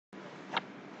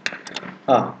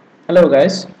Hello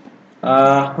guys.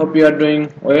 Hope you are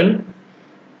doing well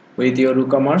with your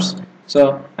WooCommerce.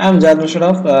 So I'm Jad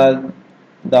Musharraf,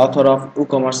 the author of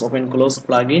WooCommerce Open Close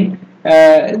plugin.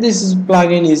 This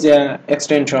plugin is an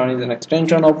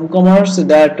extension of WooCommerce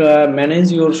that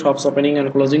manages your shop's opening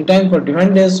and closing time for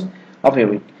different days of a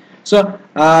week. So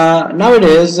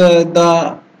nowadays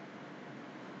the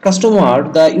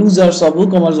users of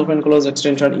WooCommerce Open Close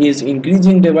extension is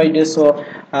increasing day by day. So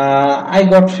I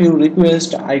got few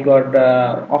requests. I got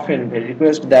often a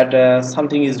request that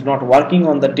something is not working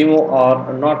on the demo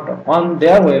or not on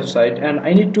their website, and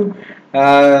I need to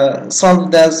solve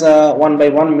this one by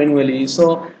one manually.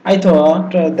 So I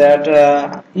thought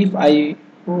that if I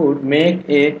would make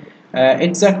a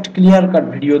exact clear cut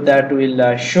video that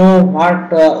will show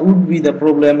what would be the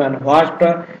problem and what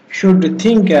should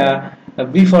think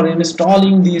before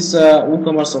installing this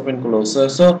WooCommerce Open Close.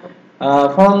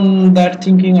 From that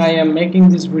thinking, I am making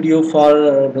this video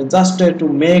for just to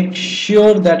make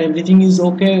sure that everything is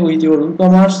okay with your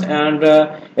WooCommerce and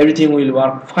everything will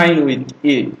work fine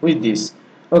with this.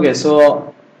 Okay,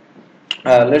 so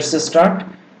let's just start.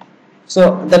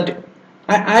 So that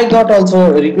I got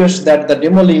also a request that the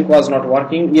demo link was not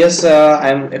working. Yes, I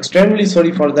am extremely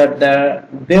sorry for that. The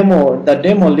demo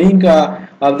link of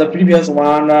the previous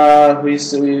one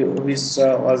which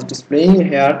was displaying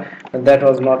here, that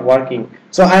was not working.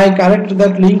 So I corrected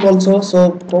that link also.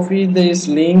 So copy this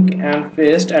link and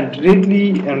paste and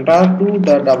directly enter to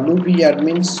the WP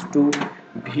admins to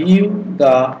view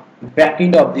the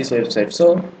backend of this website.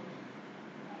 So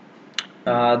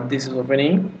this is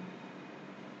opening.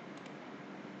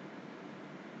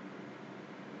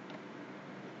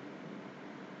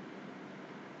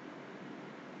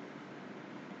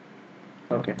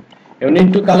 Okay, you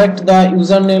need to collect the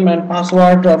username and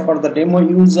password for the demo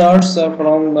users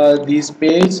from this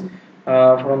page,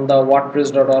 from the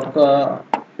wordpress.org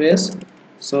page.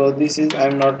 So this is,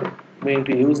 I'm not going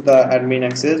to use the admin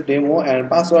access demo, and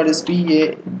password is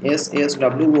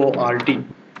PASSWORD.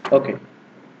 Okay,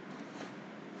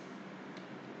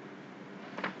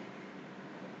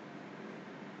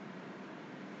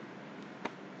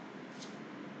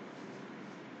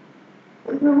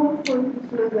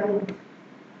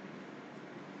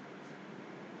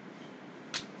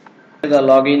 the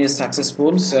login is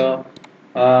successful. So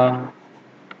I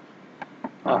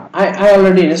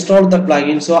already installed the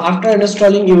plugin. So after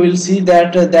installing, you will see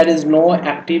that there is no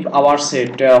active hour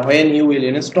set when you will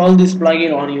install this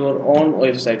plugin on your own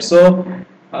website. So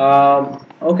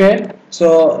okay,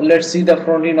 so let's see the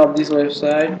front end of this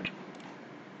website.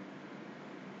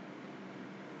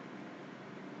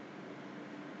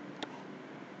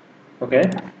 Okay,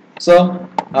 so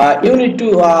you need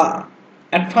to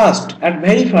at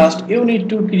very first you need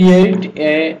to create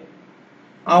a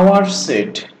hour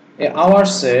set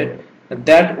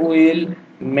that will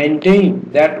maintain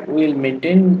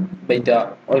by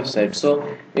the website. So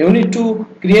you need to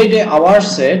create a hour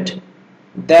set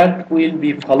that will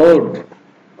be followed.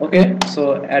 Okay,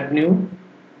 so add new.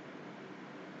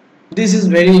 This is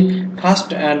very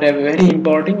fast and a very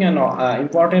important and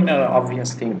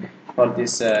obvious thing for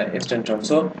this extension.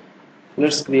 So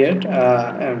let's create.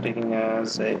 I am taking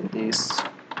as this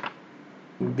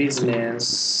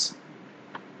business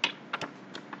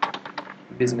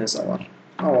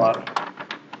hour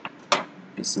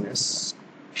business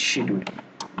schedule.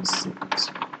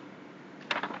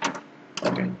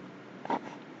 Okay,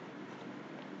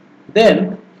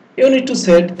 then you need to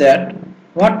set that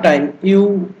what time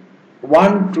you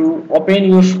want to open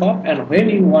your shop and when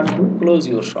you want to close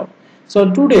your shop. So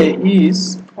today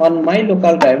is, on my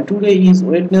local time, today is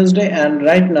Wednesday, and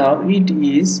right now it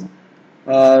is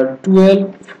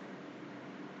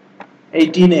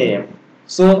 12:18 a.m.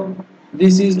 So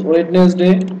this is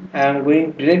Wednesday. I am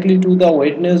going directly to the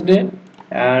Wednesday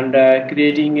and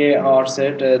creating a hour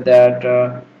set that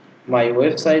my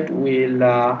website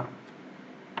will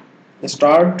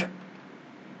start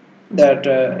that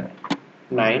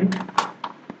 9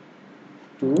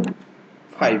 to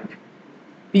 5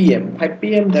 p.m. 5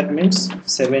 p.m. that means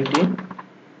 17.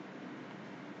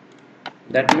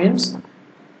 That means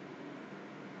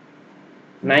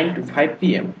 9 to 5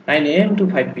 p.m. 9 a.m. to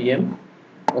 5 p.m.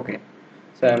 Okay,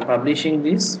 so I am publishing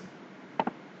this.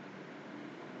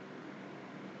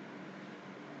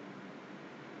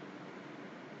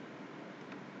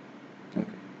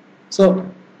 Okay. So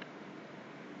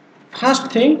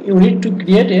first thing, you need to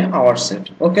create a hour set.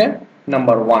 Okay,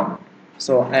 number one.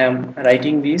 So I am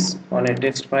writing this on a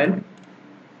text file.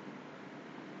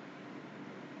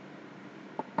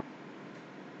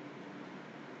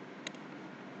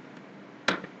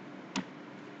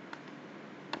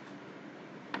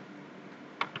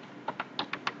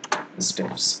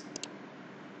 steps.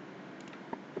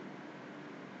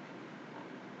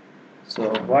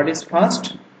 So what is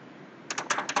first?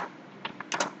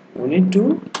 We need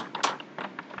to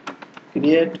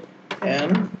create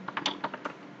an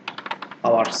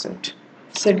hour set.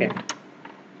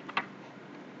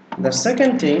 The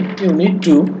second thing, you need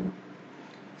to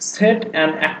set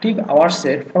an active hour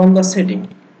set from the setting.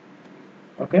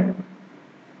 Okay.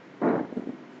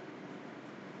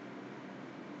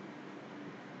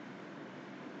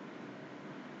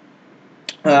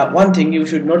 One thing you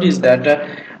should notice that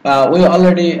we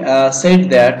already said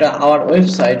that our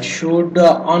website should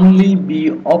only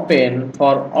be open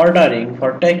for ordering,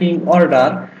 for taking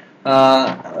order.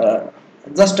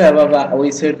 Just above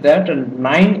we said that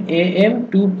 9 a.m.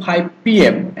 to 5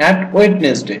 p.m. at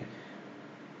Wednesday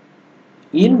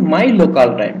in my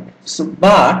local time. So,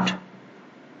 but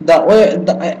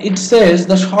it says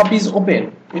the shop is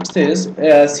open. It says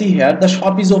see here, the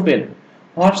shop is open.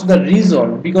 What's the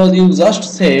reason? Because you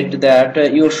just said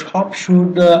that your shop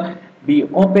should be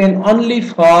open only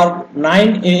for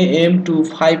 9 a.m. to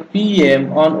 5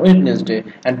 p.m. on Wednesday,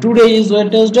 and today is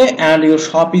Wednesday and your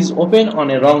shop is open on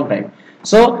a wrong time.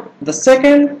 So the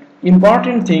second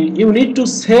important thing, you need to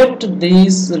set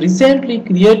these recently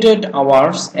created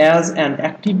hours as an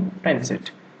active time set.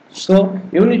 So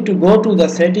you need to go to the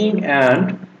setting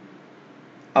and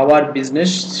our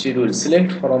business schedule,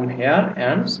 select from here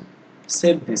and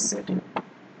save this setting.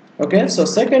 Okay, so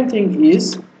second thing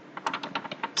is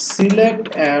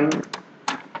select an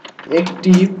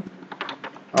active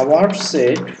hour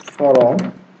set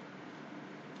from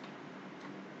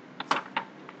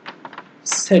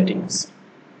settings,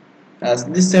 as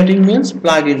this setting means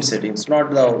plugin settings,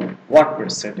 not the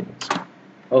WordPress settings.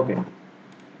 Okay,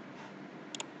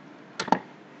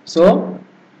 so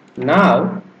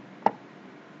now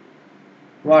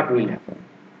what will happen?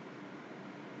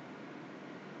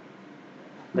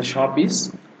 The shop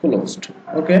is closed.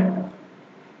 Okay,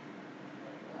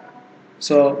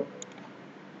 so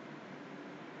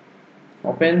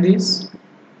open this.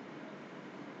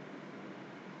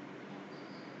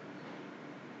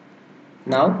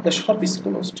 Now the shop is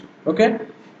closed. Okay,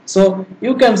 so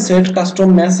you can set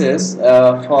custom messages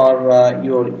for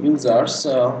your users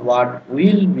what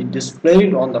will be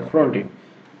displayed on the front end.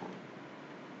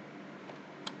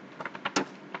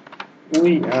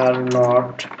 We are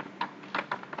not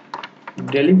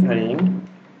delivering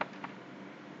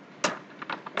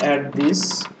at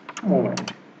this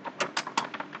moment.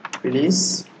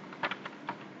 Please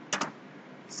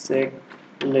check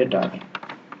later.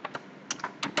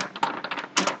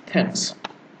 Thanks.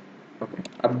 Okay,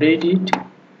 update it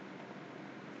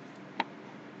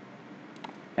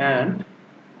and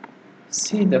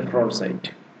see the front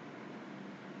side.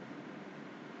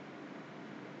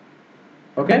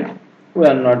 Okay, we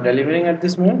are not delivering at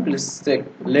this moment. Please check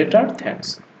later.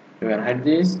 Thanks. You can hide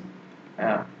this.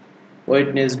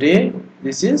 Wednesday.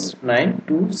 This is 9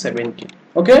 to 17.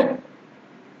 Okay.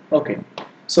 Okay.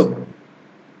 So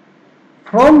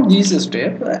from this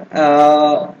step,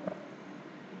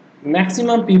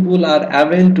 maximum people are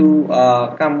able to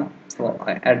come from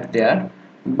at there,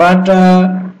 but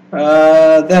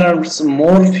there are some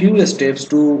more few steps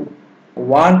to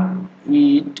work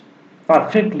it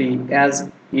perfectly as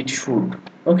it should.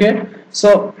 Okay,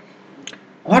 so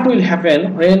what will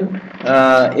happen when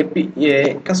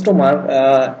a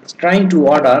customer is trying to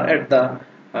order at the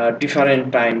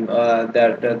different time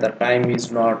that the time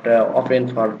is not open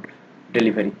for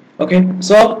delivery? Okay,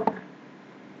 so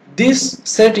this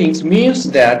settings means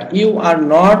that you are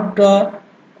not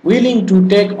willing to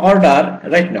take order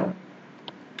right now.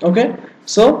 Okay,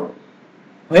 so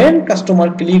when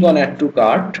customer click on add to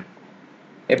cart,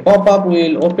 a pop-up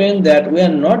will open that we are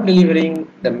not delivering.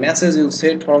 The message will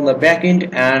set from the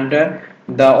backend and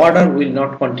the order will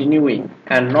not continuing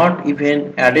and not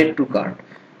even added to cart.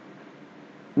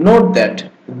 Note that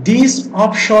this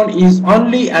option is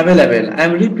only available. I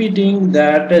am repeating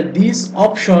that this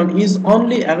option is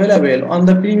only available on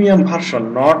the premium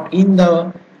version, not in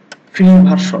the free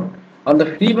version. On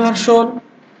the free version,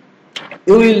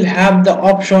 you will have the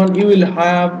option, you will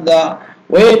have the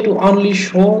way to only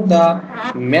show the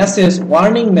message,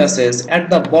 warning message at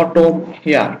the bottom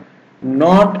here,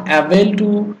 not able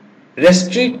to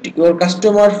restrict your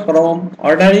customer from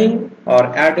ordering or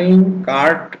adding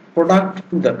cart product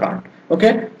to the cart.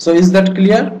 Okay, so is that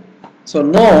clear? So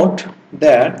note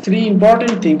that three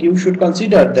important things you should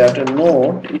consider. That a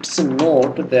note, it's a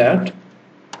note that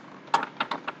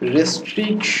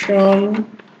restriction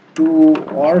to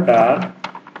order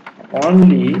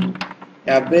only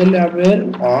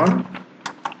available on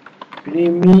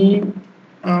premium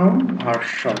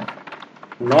version,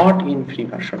 not in free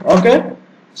version. Okay,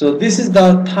 so this is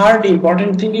the third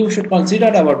important thing you should consider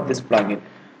about this plugin.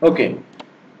 Okay,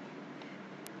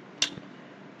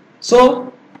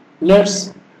 so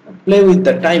let's play with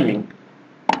the timing.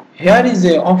 Here is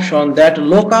a option that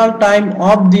local time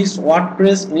of this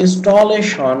WordPress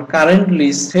installation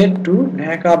currently set to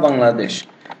Dhaka, Bangladesh.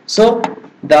 So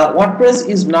the WordPress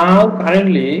is now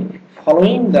currently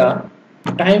following the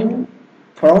time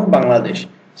from Bangladesh.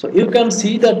 So you can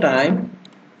see the time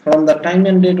from the time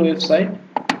and date website.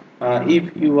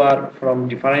 If you are from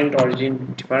different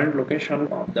origin, different location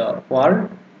of the world,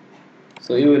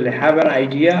 so you will have an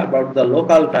idea about the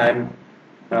local time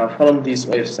from this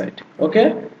website.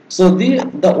 Okay, so the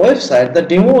website, the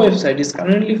demo website, is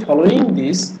currently following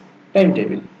this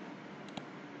timetable.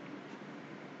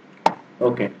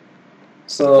 Okay,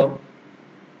 so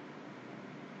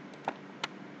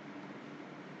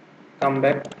come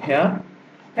back here,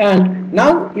 and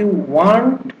now you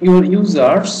want your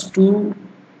users to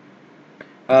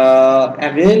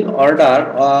avail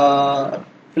order,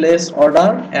 place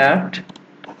order at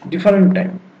different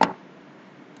time.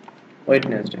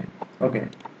 Wednesday. Okay,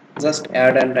 just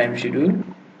add a time schedule.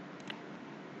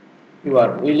 You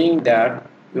are willing that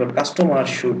your customer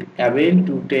should avail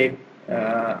to take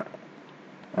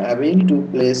avail to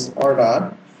place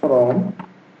order from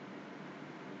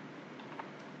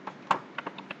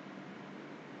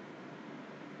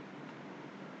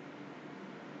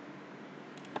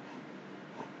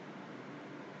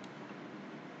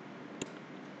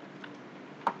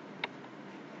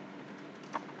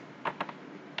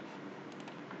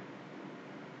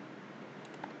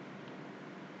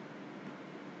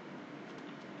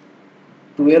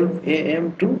 12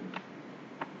 a.m. to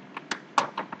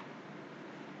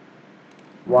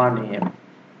 1 a.m.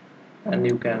 and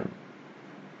you can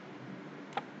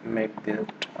make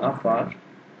that offer.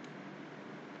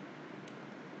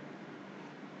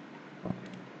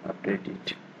 Update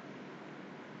it.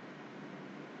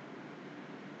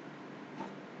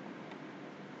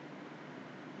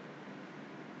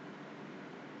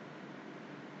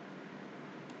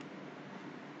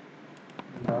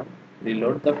 Now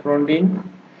reload the front end.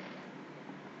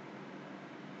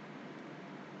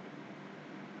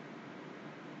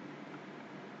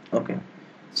 Okay,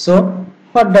 so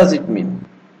what does it mean?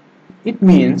 It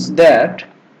means that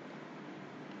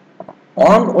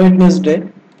on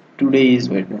Wednesday, today is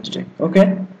Wednesday,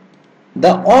 okay,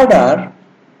 the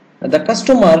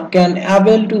customer can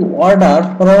able to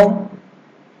order from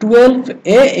 12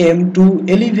 a.m. to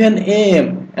 11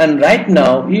 a.m. and right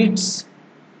now it's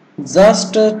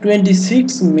just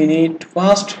 26 minutes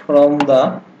past from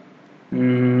the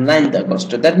 9th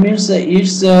August. That means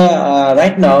it's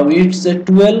right now it's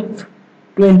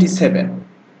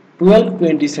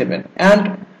 12:27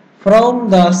 and from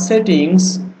the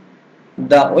settings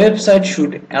the website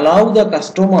should allow the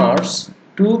customers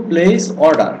to place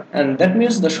order, and that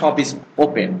means the shop is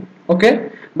open. Okay,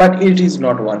 but it is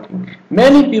not working.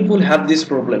 Many people have this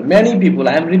problem. Many people,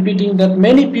 I am repeating that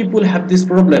many people have this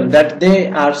problem, that they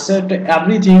are set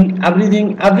everything on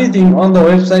the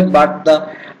website, but the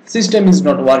system is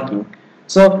not working.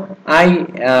 So I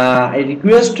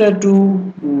request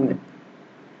to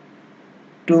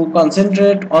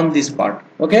concentrate on this part.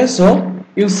 Okay, so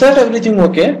you set everything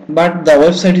okay, but the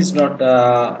website is not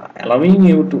allowing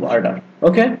you to order.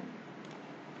 Okay,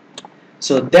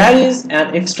 so there is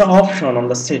an extra option on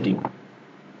the setting.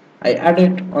 I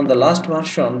added on the last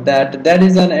version that there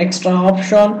is an extra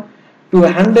option to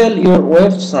handle your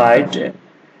website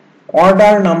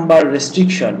order number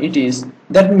restriction. It is,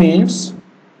 that means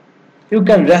you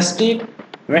can restrict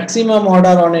maximum order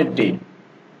on a day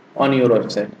on your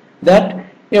website, that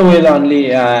you will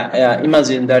only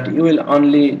imagine that you will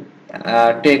only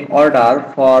take order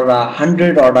for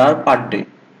 100 order per day,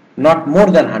 not more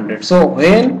than 100. So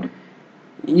when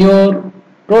your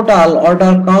total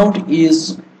order count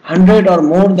is 100 or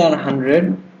more than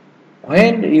 100,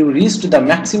 when you reach the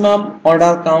maximum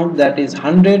order count, that is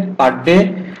 100 per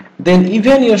day, then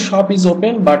even your shop is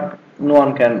open but no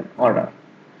one can order.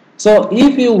 So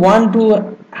if you want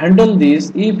to handle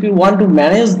this, if you want to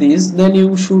manage this, then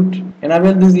you should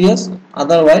enable this, yes,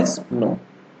 otherwise no.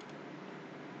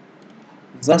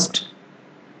 Just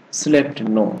select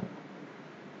no.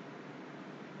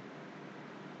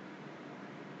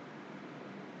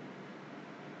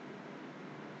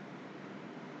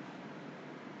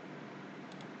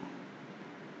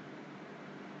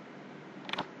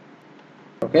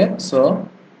 Okay, so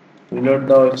reload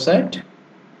the website.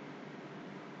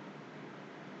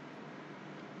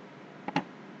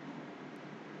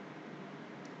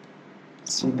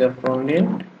 See the front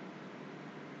end.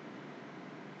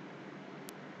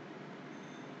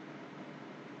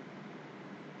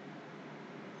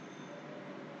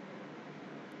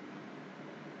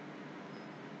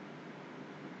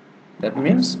 That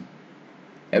means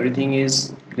everything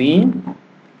is green,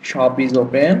 shop is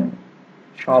open,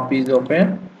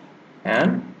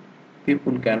 and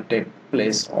people can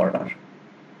place order.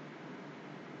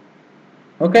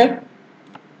 Okay.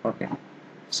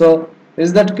 So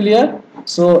is that clear?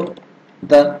 So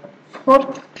the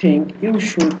fourth thing you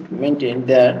should maintain,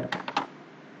 that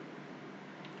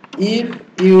if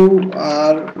you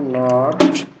are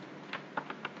not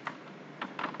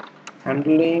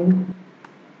handling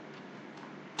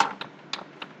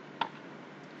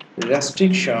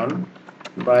restriction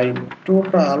by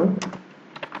total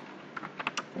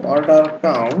order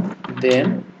count,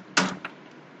 then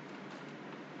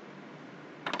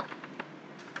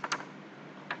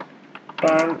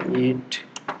turn it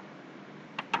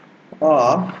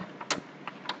off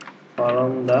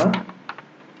from the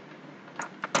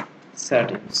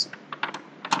settings.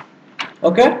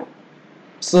 Okay.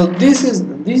 So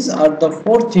these are the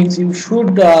four things you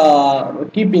should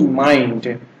keep in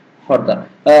mind for the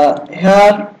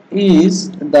here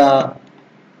is the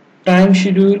time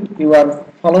schedule you are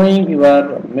following, you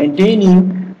are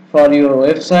maintaining for your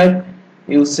website.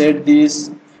 You set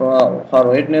this for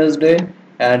Wednesday,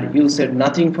 and you said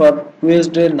nothing for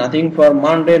Tuesday, nothing for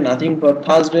Monday, nothing for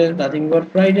Thursday, nothing for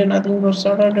Friday, nothing for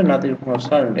Saturday, nothing for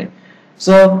Sunday.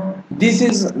 So this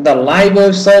is the live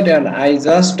website, and I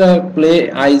just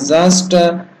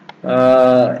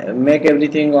make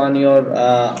everything on your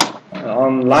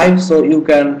on live, so you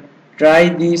can try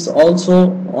this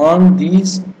also on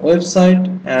this website,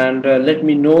 and let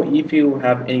me know if you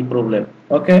have any problem.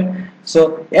 Okay,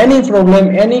 so any problem,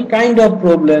 any kind of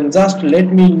problem, just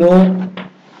let me know.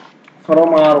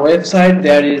 From our website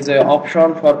there is an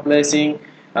option for placing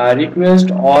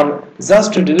request, or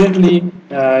just directly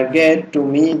get to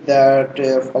me that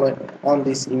on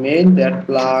this email, that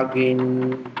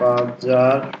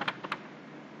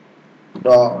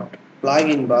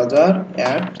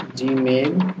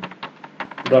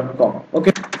pluginbazar@gmail.com.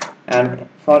 Okay, and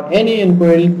for any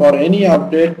inquiry, for any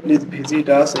update, please visit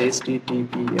us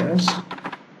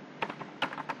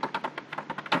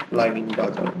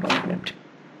https://pluginbazar.net.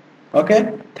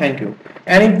 Okay, thank you.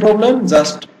 Any problem,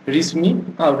 just reach me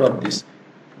out of this.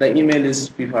 The email is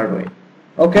preferred way.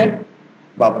 Okay,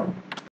 bye bye.